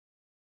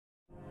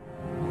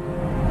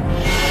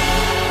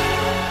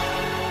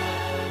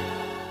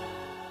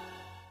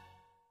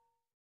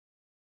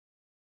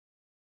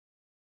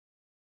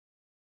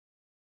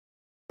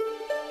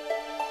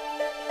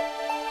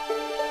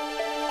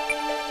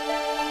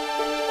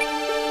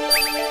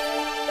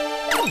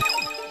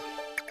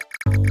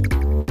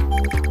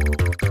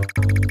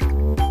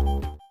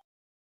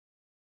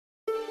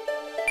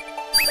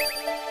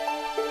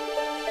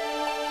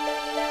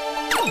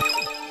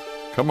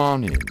Come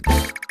on in.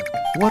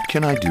 What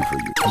can I do for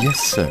you? Yes,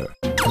 sir.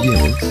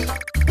 Yes.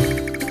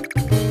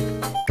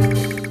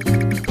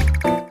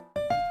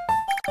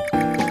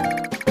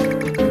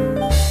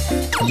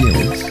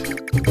 Yes.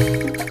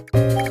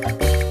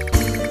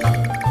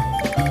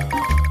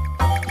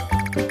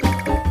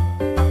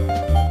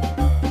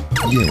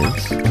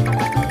 Yes.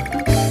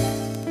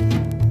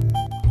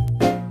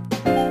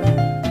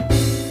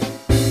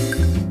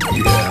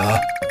 Yeah.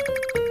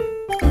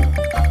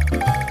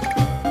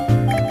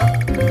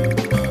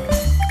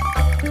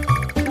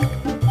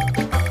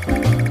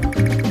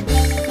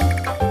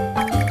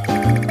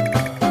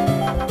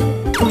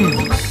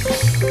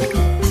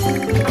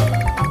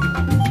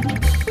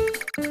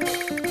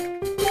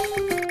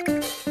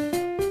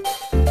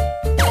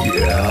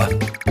 Yeah.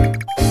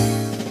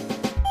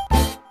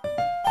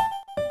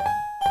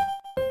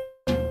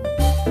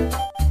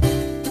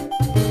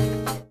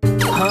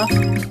 Huh?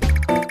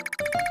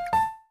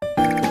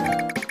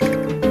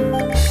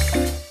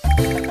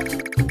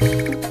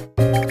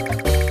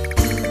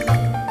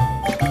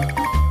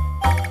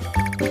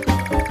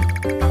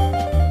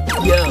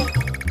 Yo.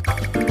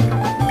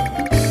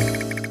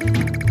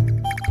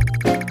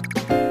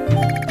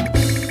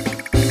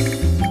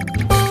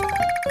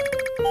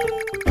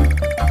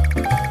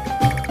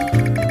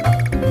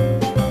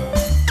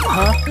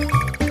 Huh?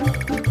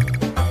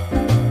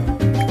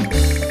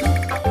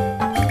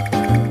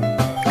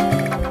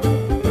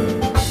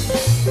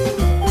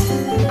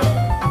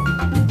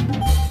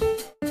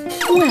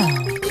 Well,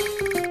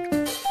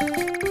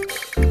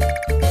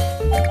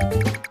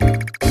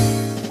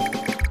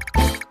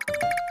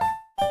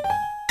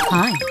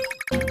 hi.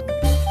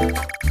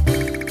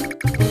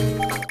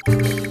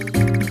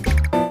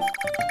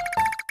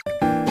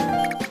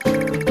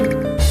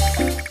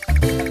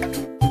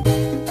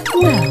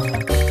 Well,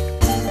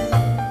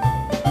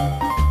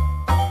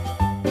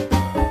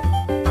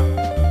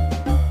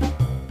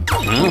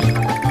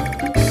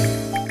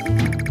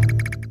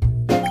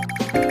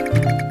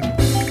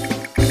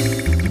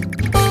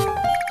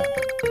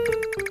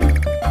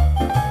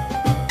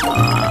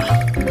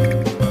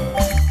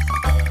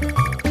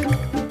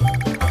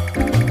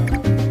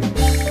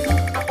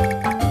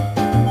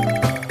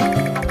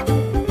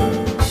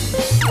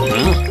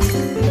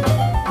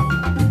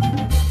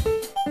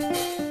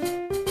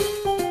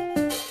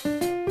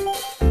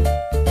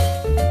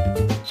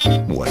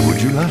 What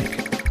would you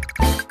like?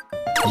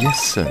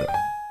 Yes, sir.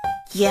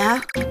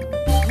 Yeah?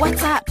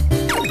 What's up?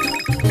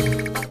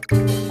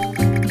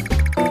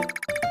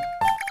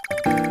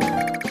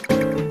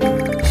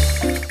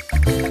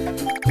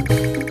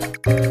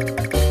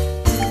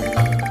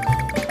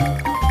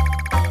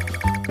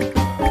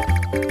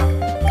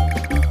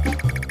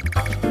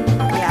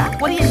 Yeah?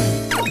 What do you need?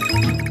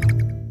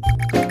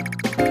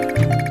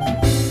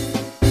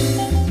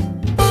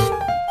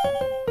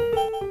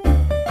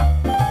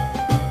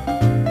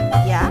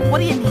 Yeah? What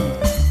do you need?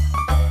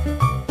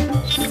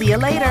 See you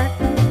later.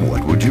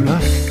 What would you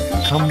like?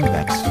 Come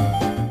back soon.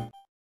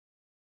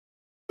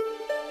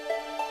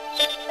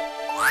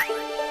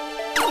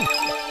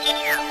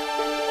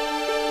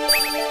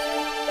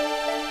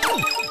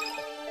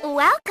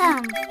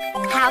 Welcome.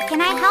 How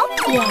can I help?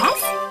 Yes?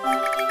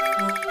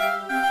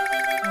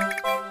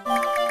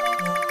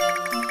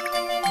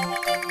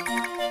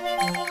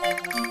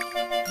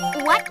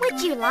 What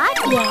would you like?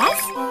 Yes?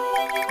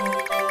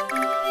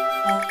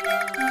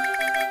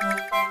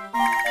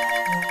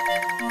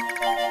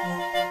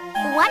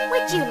 What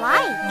would you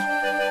like?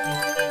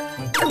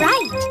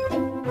 Right.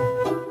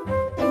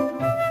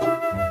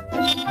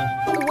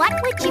 What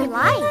would you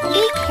like?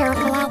 Be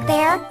careful out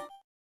there.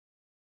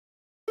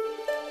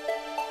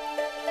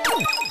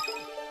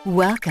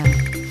 welcome.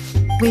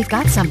 We've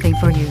got something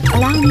for you.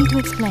 Allow me to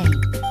explain.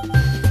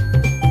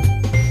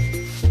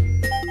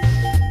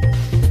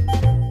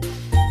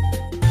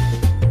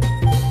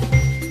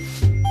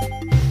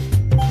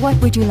 What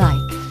would you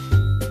like?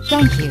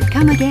 Thank you.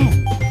 Come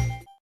again.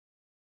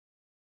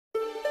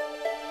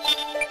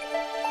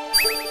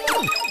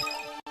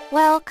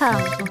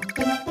 Welcome.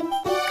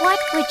 What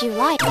would you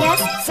like?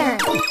 Yes, sir.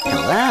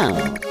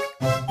 Hello.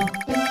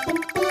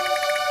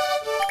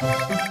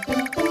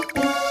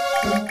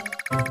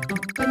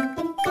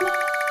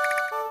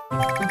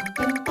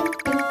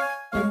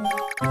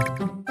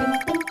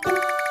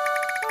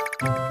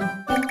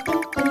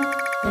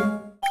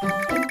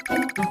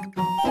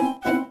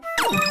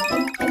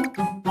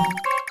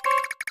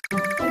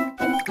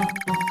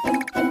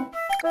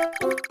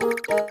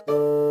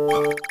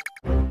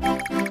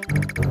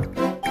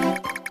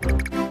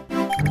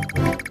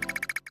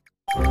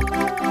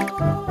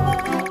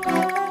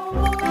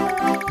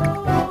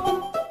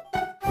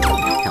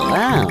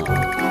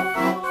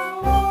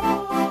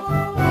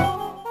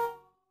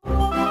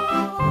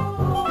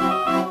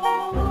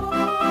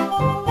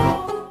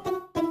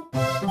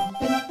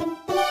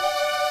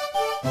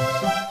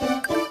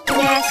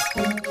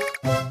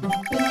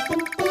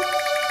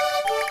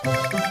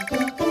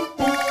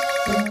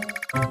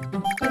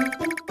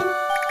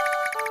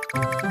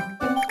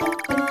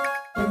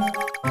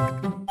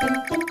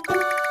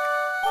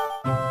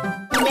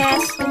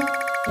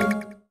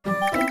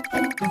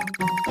 How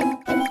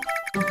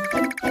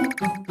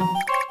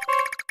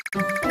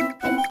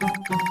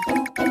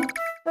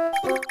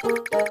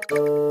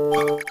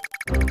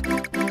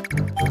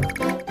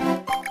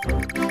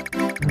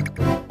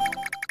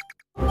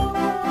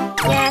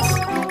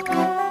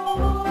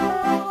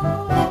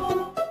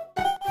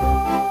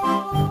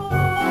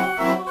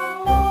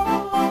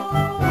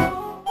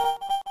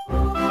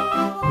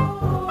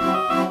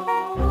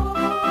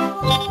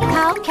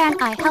can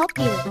I help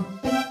you?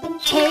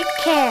 Take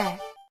care.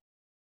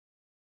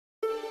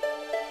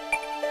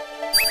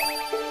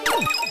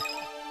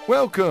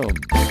 Welcome.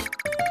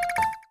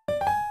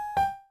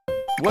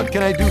 What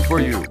can I do for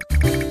you?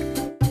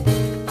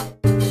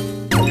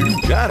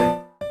 You got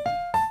it.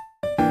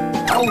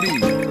 Howdy.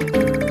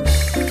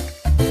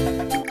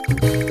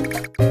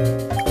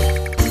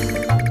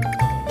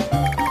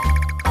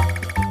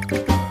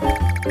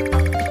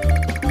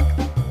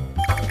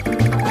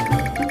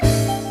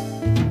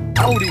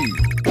 Howdy.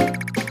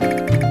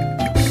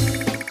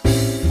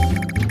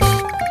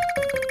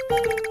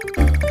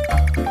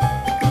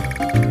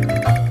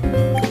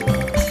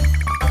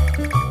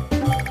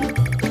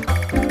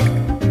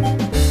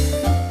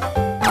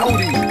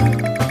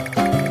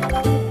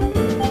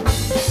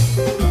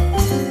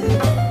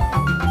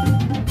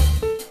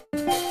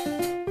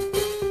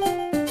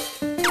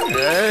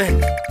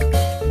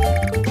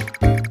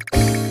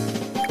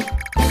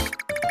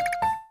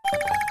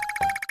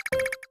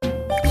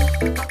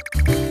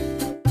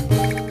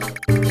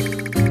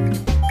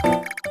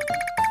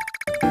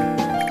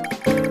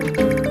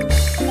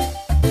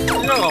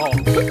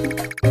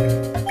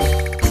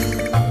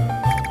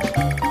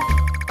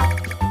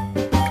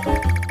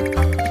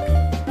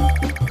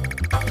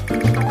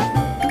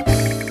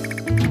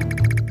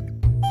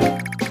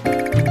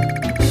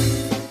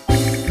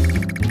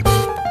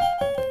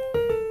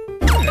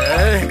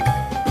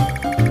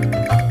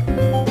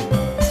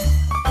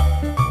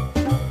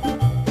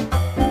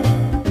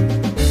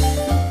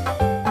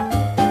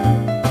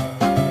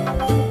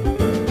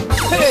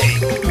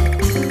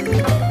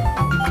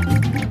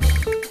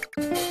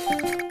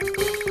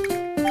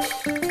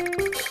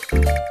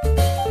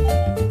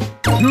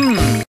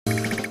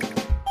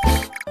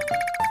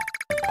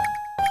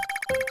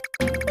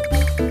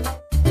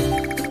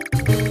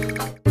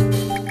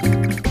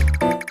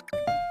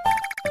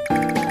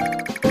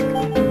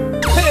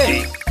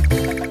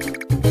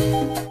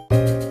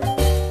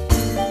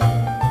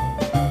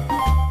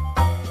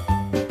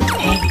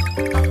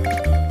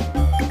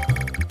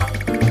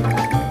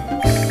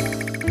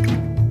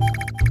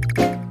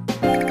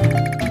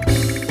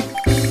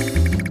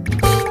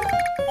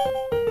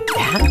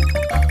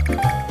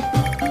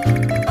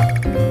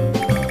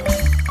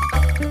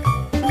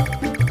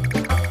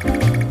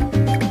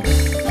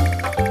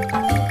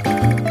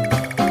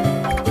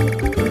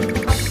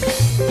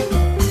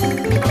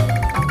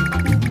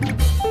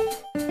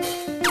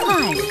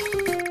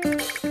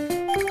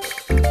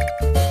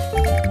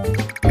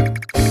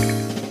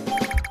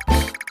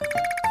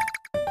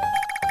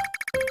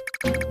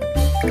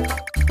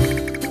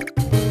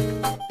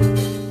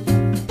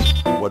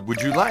 What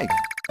would you like?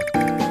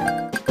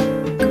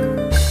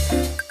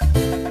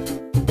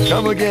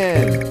 Come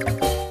again.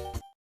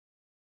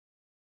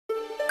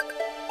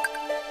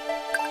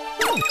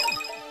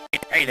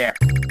 Hey there.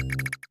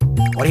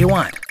 What do you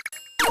want?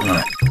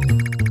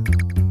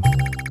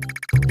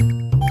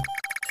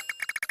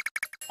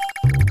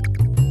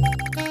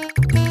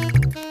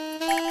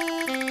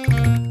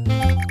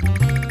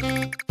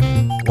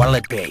 What'll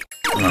it be?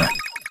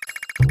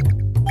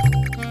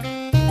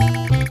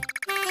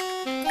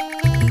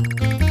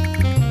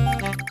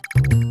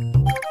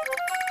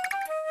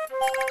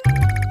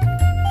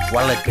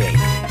 What'll it be?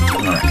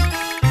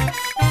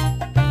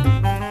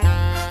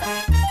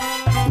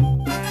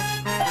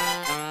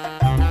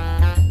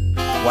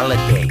 What'll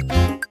it be?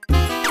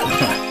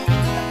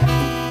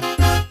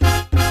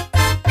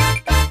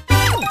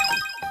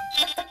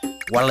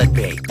 What'll it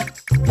be?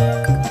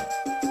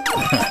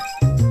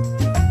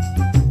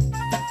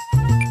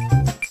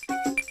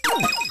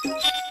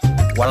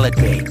 What'll it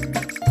be?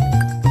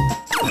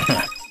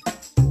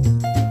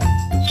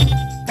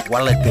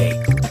 What'll it be?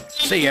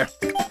 See ya.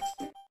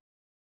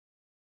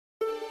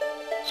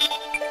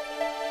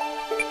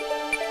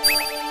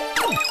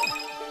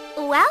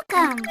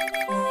 Welcome.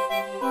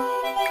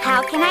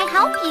 How can I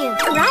help you?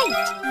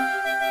 Right.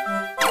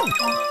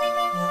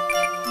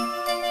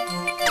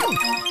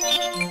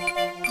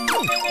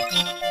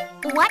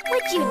 What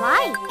would you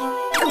like?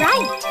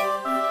 Right.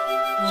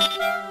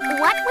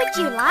 What would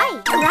you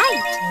like?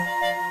 Right.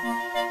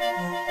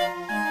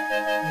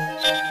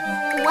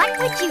 What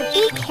would you...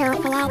 Be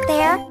careful out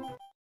there.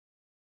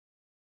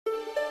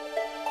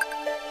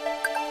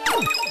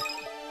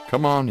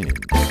 Come on in.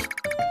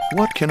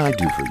 What can I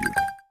do for you?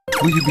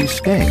 Will you be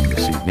staying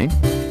this evening?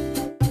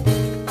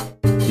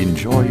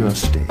 Enjoy your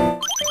stay.